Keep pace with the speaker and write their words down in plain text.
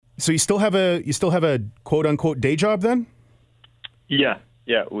So you still have a quote unquote day job then? Yeah.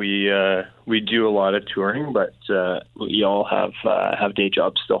 We do a lot of touring, but we all have day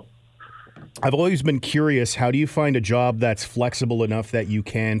jobs still. I've always been curious. How do you find a job that's flexible enough that you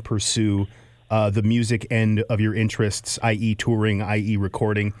can pursue the music end of your interests, i.e., touring, i.e.,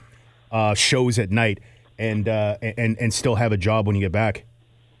 recording shows at night, and still have a job when you get back?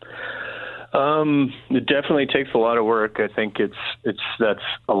 It definitely takes a lot of work. I think that's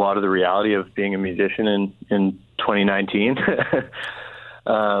a lot of the reality of being a musician in 2019.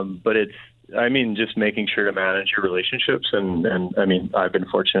 But just making sure to manage your relationships. And I mean, I've been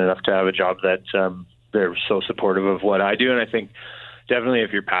fortunate enough to have a job that they're so supportive of what I do. And I think definitely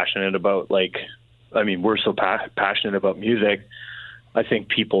if you're passionate about, we're so passionate about music, I think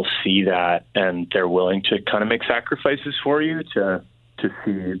people see that and they're willing to kind of make sacrifices for you to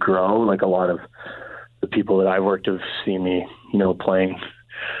see you grow. Like a lot of the people that I've worked with see me, playing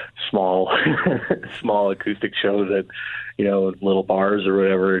small acoustic shows at, little bars or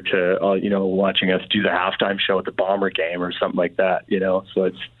whatever to, watching us do the halftime show at the Bomber game or something like that,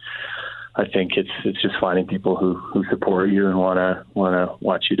 So I think it's just finding people who support you and want to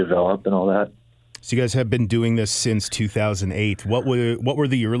watch you develop and all that. So you guys have been doing this since 2008. What were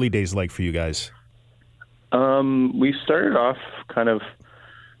the early days like for you guys? We started off kind of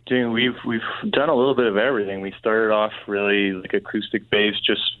we've done a little bit of everything. We started off really like acoustic bass,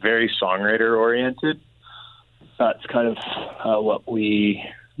 just very songwriter oriented. That's kind of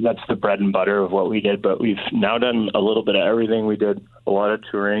that's the bread and butter of what we did, but we've now done a little bit of everything. We did a lot of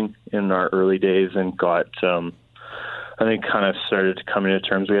touring in our early days and got, I think kind of started to come into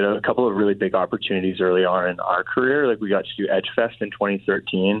terms. We had a couple of really big opportunities early on in our career. Like we got to do Edge Fest in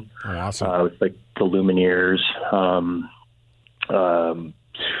 2013. Oh, awesome. With like the Lumineers,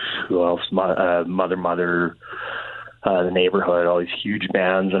 who else? Mother, the Neighborhood, all these huge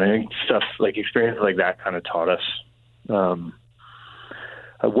bands. And I think stuff like experiences like that kind of taught us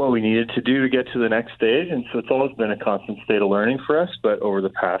what we needed to do to get to the next stage. And so it's always been a constant state of learning for us. But over the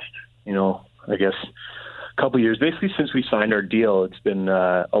past, I guess a couple of years, basically since we signed our deal, it's been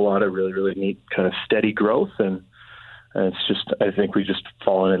a lot of really, really neat kind of steady growth. And it's just, I think we've just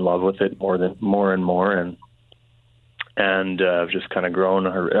fallen in love with it more and more. And just kind of grown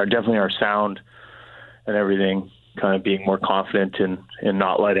definitely our sound and everything, kind of being more confident in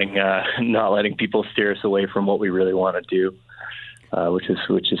not letting people steer us away from what we really want to do, which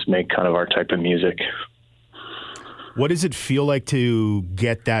is make kind of our type of music. What does it feel like to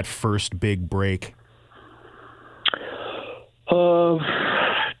get that first big break?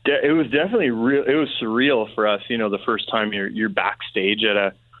 It was definitely real. It was surreal for us. The first time you're backstage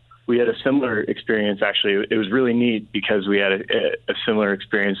we had a similar experience. Actually, it was really neat because we had a similar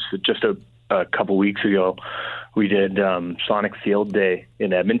experience just a couple weeks ago. We did Sonic Field Day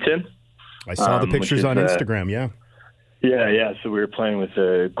in Edmonton. I saw the pictures on Instagram. Yeah. Yeah. So we were playing with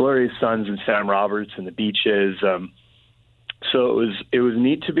the Glorious Sons and Sam Roberts and the Beaches. So it was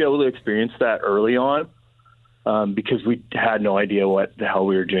neat to be able to experience that early on because we had no idea what the hell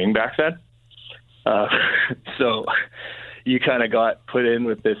we were doing back then. So you kind of got put in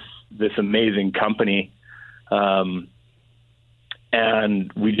with this amazing company.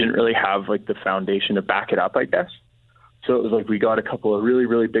 And we didn't really have like the foundation to back it up, I guess. So it was like we got a couple of really,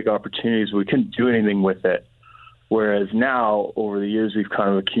 really big opportunities. We couldn't do anything with it. Whereas now, over the years, we've kind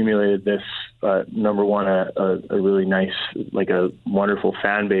of accumulated this, number one, a really nice, like a wonderful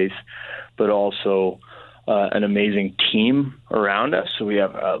fan base, but also an amazing team around us. So we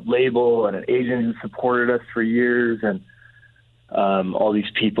have a label and an agent who supported us for years, and all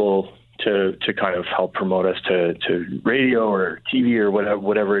these people to kind of help promote us to radio or TV or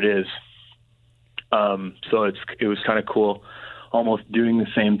whatever it is. So it was kind of cool, almost doing the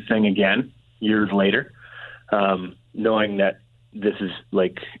same thing again years later, knowing that this is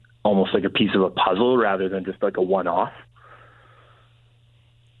like almost like a piece of a puzzle rather than just like a one-off.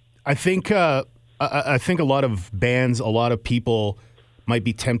 I think a lot of bands, a lot of people might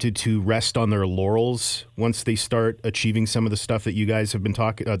be tempted to rest on their laurels once they start achieving some of the stuff that you guys have been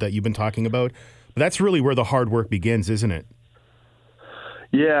that you've been talking about. But that's really where the hard work begins, isn't it?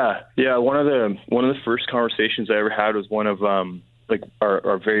 Yeah. One of the first conversations I ever had was one of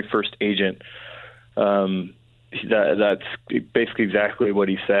our very first agent. That's basically exactly what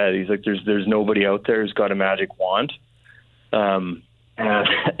he said. He's like, there's nobody out there who's got a magic wand.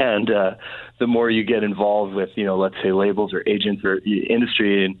 And the more you get involved with, let's say labels or agents or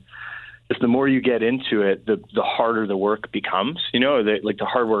industry, and just the more you get into it, the harder the work becomes. The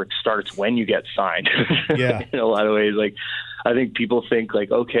hard work starts when you get signed. Yeah. In a lot of ways, like I think people think like,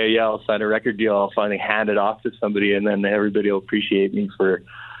 okay, yeah, I'll sign a record deal, I'll finally hand it off to somebody, and then everybody will appreciate me for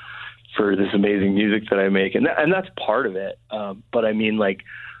for this amazing music that I make, and that's part of it. But I mean, like,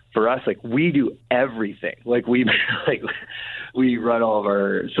 for us, like, we do everything. Like, we run all of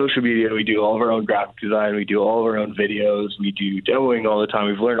our social media, we do all of our own graphic design, we do all of our own videos, we do demoing all the time.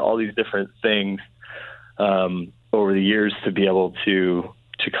 We've learned all these different things over the years to be able to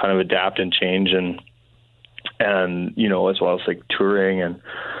kind of adapt and change, and you know, as well as like touring, and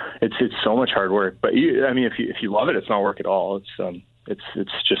it's so much hard work. But I mean, if you love it, it's not work at all. It's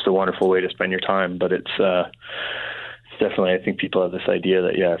just a wonderful way to spend your time. But it's definitely, I think people have this idea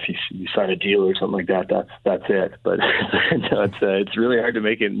that, yeah, if you sign a deal or something like that, that's it. But no, it's really hard to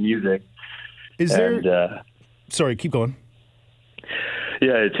make it in music. Sorry, keep going.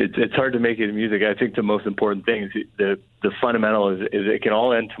 Yeah, it's hard to make it in music. I think the most important thing is the fundamental is it can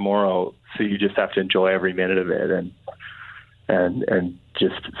all end tomorrow, so you just have to enjoy every minute of it and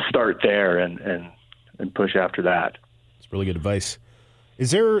just start there and push after that. It's really good advice.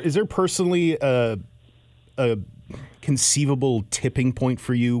 Is there personally a conceivable tipping point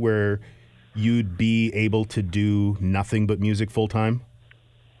for you where you'd be able to do nothing but music full time?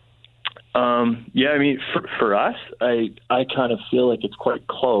 Yeah, I mean, for us, I kind of feel like it's quite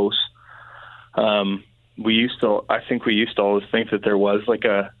close. I think we used to always think that there was like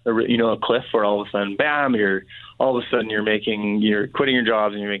a cliff where all of a sudden, bam, you're quitting your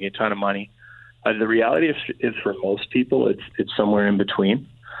jobs and you're making a ton of money. The reality is for most people, it's somewhere in between.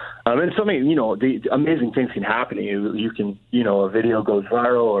 And something, the amazing things can happen to you. You can, a video goes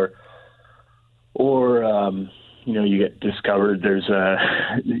viral or you get discovered. There's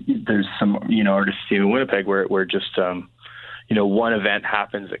some, artists in Winnipeg where just, one event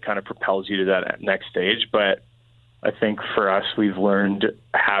happens that kind of propels you to that next stage. But I think for us, we've learned,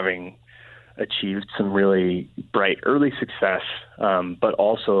 having achieved some really bright early success, but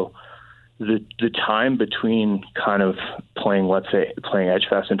also the time between kind of playing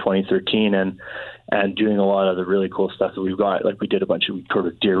Edgefest in 2013 and doing a lot of the really cool stuff that we've got. Like, we toured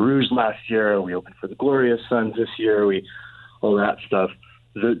with Deer Rouge last year. We opened for the Glorious Sons this year. All that stuff.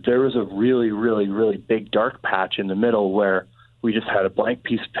 There was a really, really, really big dark patch in the middle where we just had a blank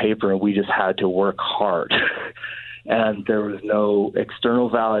piece of paper and we just had to work hard. And there was no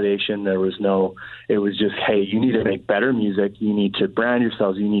external validation. It was just, hey, you need to make better music. You need to brand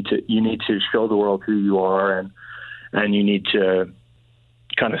yourselves. You need to show the world who you are, and you need to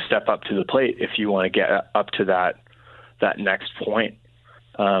kind of step up to the plate if you want to get up to that next point.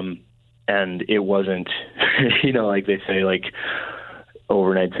 And it wasn't, like they say, like,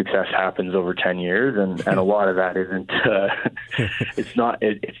 overnight success happens over 10 years. And a lot of that isn't, it's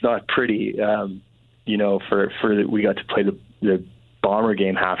not pretty, we got to play the Bomber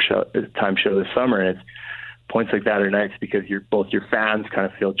game time show this summer, and it's points like that are nice because both your fans kind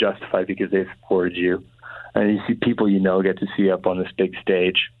of feel justified because they supported you, and you see people get to see up on this big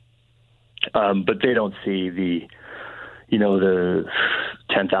stage, but they don't see the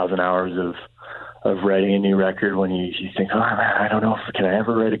 10,000 hours of writing a new record when you think, oh man, I don't know if can I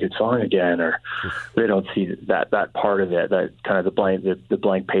ever write a good song again, or they don't see that part of it, that kind of the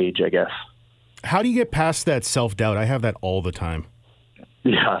blank page, I guess. How do you get past that self-doubt? I have that all the time.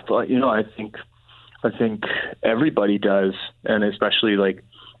 Yeah, but I think everybody does, and especially like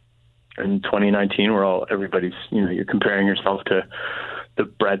in 2019, where everybody's you're comparing yourself to the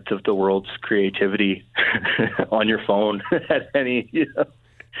breadth of the world's creativity on your phone at any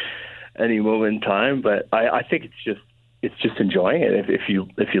moment in time. But I think it's just enjoying it if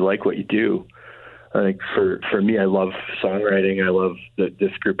you like what you do. I think for me, I love songwriting. I love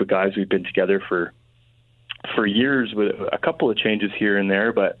this group of guys. We've been together for years with a couple of changes here and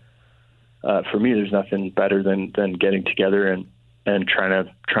there, but for me, there's nothing better than getting together and trying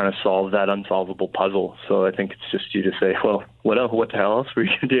to solve that unsolvable puzzle. So I think it's just you to say, well, what the hell else were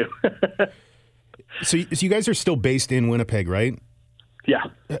you gonna do? So you guys are still based in Winnipeg, right? Yeah.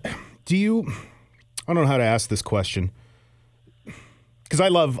 I don't know how to ask this question, because I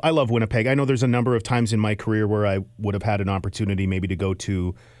love Winnipeg. I know there's a number of times in my career where I would have had an opportunity maybe to go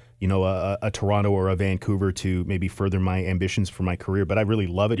to, a Toronto or a Vancouver to maybe further my ambitions for my career, but I really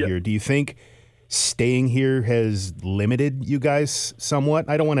love it here. Do you think staying here has limited you guys somewhat?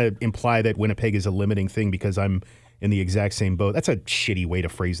 I don't want to imply that Winnipeg is a limiting thing because I'm in the exact same boat. That's a shitty way to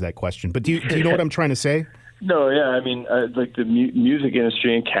phrase that question, but do you know what I'm trying to say? No, yeah. I mean, like the music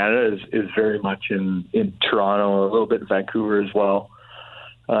industry in Canada is very much in Toronto, a little bit in Vancouver as well.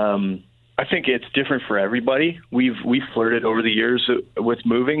 I think it's different for everybody. We've flirted over the years with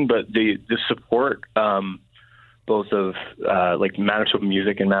moving, but the support, both of like Manitoba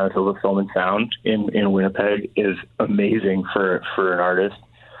music and Manitoba film and sound in Winnipeg is amazing for an artist.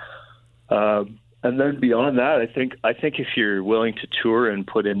 And then beyond that, I think if you're willing to tour and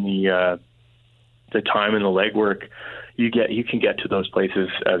put in the time and the legwork, you can get to those places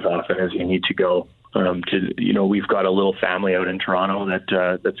as often as you need to go. We've got a little family out in Toronto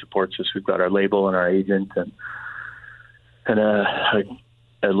that supports us. We've got our label and our agent and a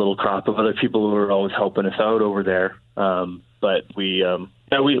little crop of other people who are always helping us out over there. But we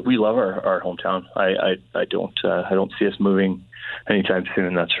love our hometown. I don't see us moving anytime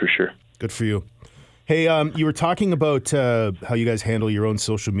soon. That's for sure. Good for you. Hey, you were talking about how you guys handle your own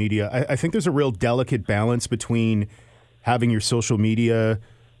social media. I think there's a real delicate balance between having your social media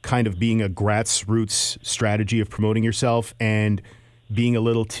kind of being a grassroots strategy of promoting yourself and being a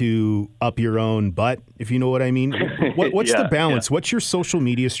little too up your own butt, if you know what I mean. What's the balance? Yeah. What's your social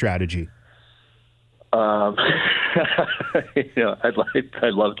media strategy? I'd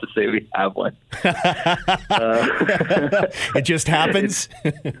love to say we have one. It just happens.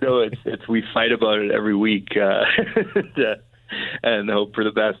 It's we fight about it every week and hope for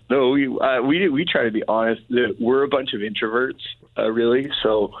the best. No, we try to be honest. We're a bunch of introverts, really.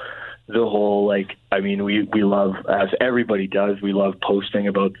 So the whole we love, as everybody does, we love posting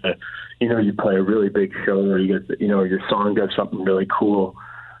about you play a really big show or you get your song does something really cool.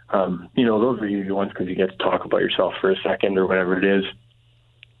 Those are usually ones because you get to talk about yourself for a second or whatever it is.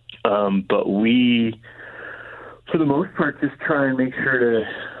 But we, for the most part, just try and make sure to,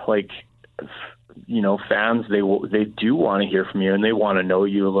 fans, they do want to hear from you and they want to know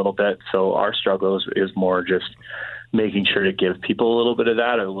you a little bit. So our struggle is more just making sure to give people a little bit of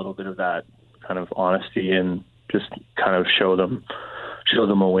that kind of honesty and just kind of show them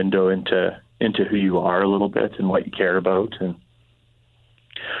a window into who you are a little bit and what you care about. And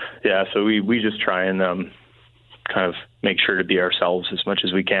yeah, so we just try and kind of make sure to be ourselves as much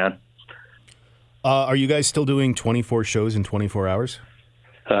as we can. Are you guys still doing 24 shows in 24 hours?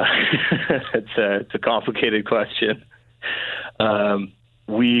 It's a complicated question.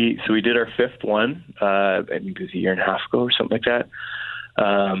 We did our fifth one, I think it was a year and a half ago or something like that.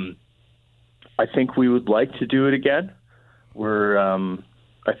 I think we would like to do it again.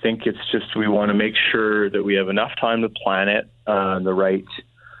 I think it's just we want to make sure that we have enough time to plan it, the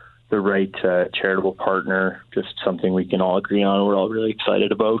right charitable partner, just something we can all agree on. We're all really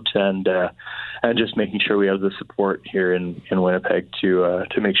excited about, and just making sure we have the support here in Winnipeg to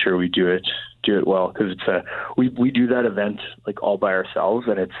make sure we do it well, because we do that event all by ourselves,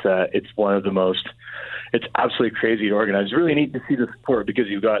 and it's one of the most. It's absolutely crazy to organize. It's really neat to see the support because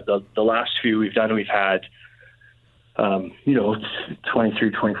you've got the last few we've done. We've had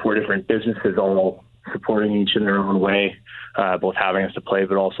 23, 24 different businesses all supporting each in their own way, both having us to play,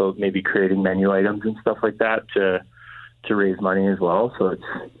 but also maybe creating menu items and stuff like that to raise money as well. So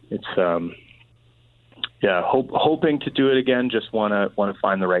it's hoping to do it again. Just want to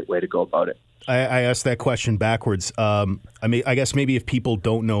find the right way to go about it. I asked that question backwards. I guess maybe if people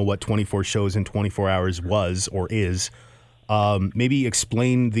don't know what 24 shows in 24 hours was or is, maybe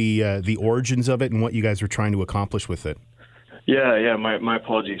explain the origins of it and what you guys were trying to accomplish with it. Yeah. My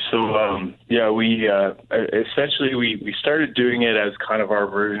apologies. So, we essentially we started doing it as kind of our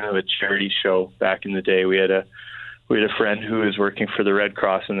version of a charity show back in the day. We had a friend who was working for the Red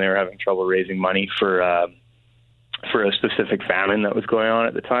Cross, and they were having trouble raising money for a specific famine that was going on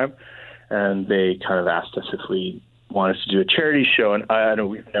at the time. And they kind of asked us if we wanted to do a charity show. And I know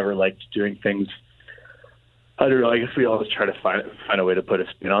we've never liked doing things. I don't know. I guess we always try to find a way to put a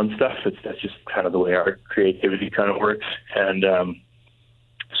spin on stuff. That's just kind of the way our creativity kind of works. And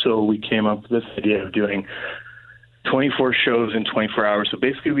so we came up with this idea of doing 24 shows in 24 hours. So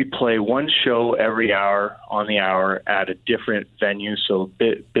basically we play one show every hour on the hour at a different venue. So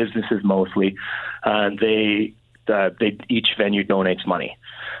businesses mostly, they each venue donates money.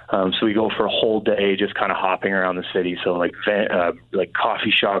 So we go for a whole day just kind of hopping around the city. So like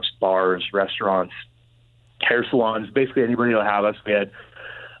coffee shops, bars, restaurants, hair salons, basically anybody will have us. We had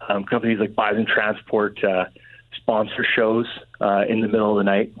companies like Bison Transport sponsor shows in the middle of the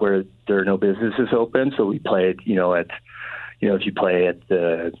night where there are no businesses open. So we played, if you play at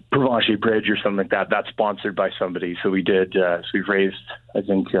the Provencher Bridge or something like that, that's sponsored by somebody. So we did, so we've raised, I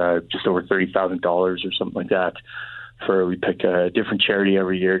think, just over $30,000 or something like that. We pick a different charity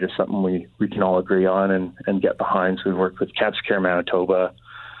every year, just something we can all agree on and get behind. So we've worked with Cancer Care Manitoba,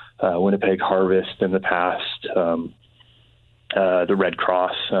 Winnipeg Harvest in the past, the Red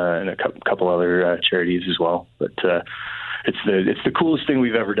Cross, and a couple other charities as well. But it's the coolest thing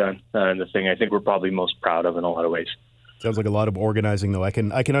we've ever done, and the thing I think we're probably most proud of in a lot of ways. Sounds like a lot of organizing, though. I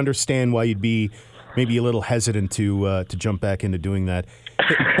can understand why you'd be maybe a little hesitant to jump back into doing that.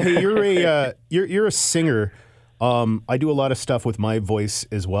 Hey, you're a singer. I do a lot of stuff with my voice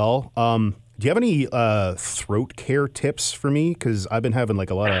as well. Do you have any throat care tips for me? Because I've been having like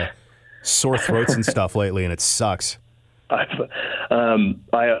a lot of sore throats and stuff lately, and it sucks. I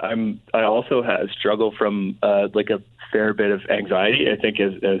also struggle from like a fair bit of anxiety. I think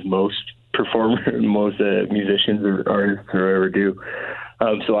as most musicians or artists or ever do.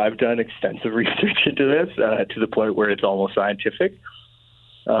 So I've done extensive research into this to the point where it's almost scientific.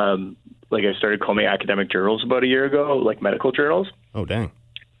 Like I started calling academic journals about a year ago, like medical journals. Oh, dang.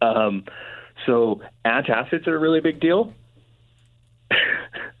 So antacids are a really big deal,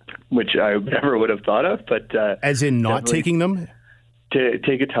 which I never would have thought of. But as in not taking them? To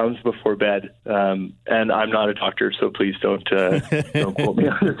take a Tums before bed. And I'm not a doctor, so please don't quote me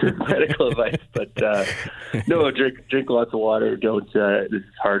on this medical advice. But no, drink lots of water. Don't. This is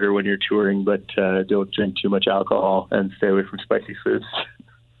harder when you're touring, but don't drink too much alcohol and stay away from spicy foods.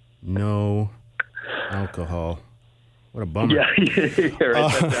 No alcohol. What a bummer. Yeah, write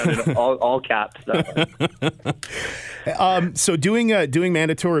that down in all caps. So doing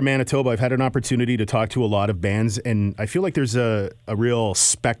Manitoba, I've had an opportunity to talk to a lot of bands, and I feel like there's a real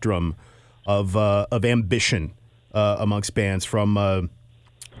spectrum of ambition amongst bands, from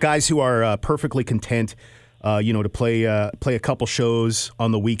guys who are perfectly content, to play a couple shows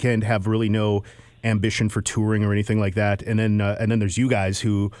on the weekend, have really no ambition for touring or anything like that, and then there's you guys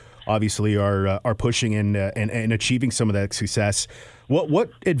who obviously are pushing and achieving some of that success. What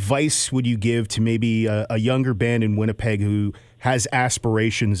advice would you give to maybe a younger band in Winnipeg who has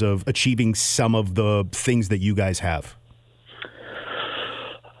aspirations of achieving some of the things that you guys have?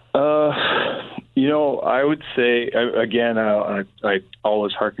 I would say, again, I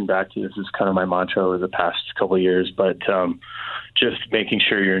always harken back to this is kind of my mantra over the past couple of years, but just making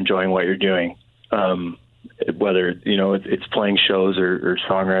sure you're enjoying what you're doing. Whether, it's playing shows or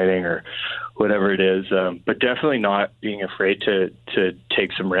songwriting or whatever it is, but definitely not being afraid to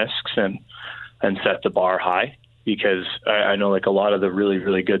take some risks and set the bar high, because I know like a lot of the really,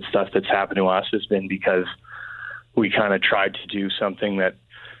 really good stuff that's happened to us has been because we kind of tried to do something that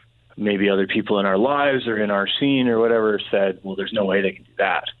maybe other people in our lives or in our scene or whatever said, well, there's no way they can do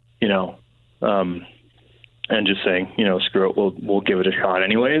that, and just saying, screw it, we'll give it a shot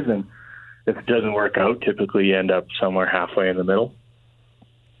anyways. And if it doesn't work out, typically you end up somewhere halfway in the middle.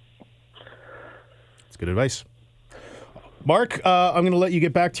 That's good advice. Mark, I'm going to let you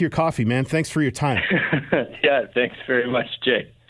get back to your coffee, man. Thanks for your time. Yeah, thanks very much, Jay.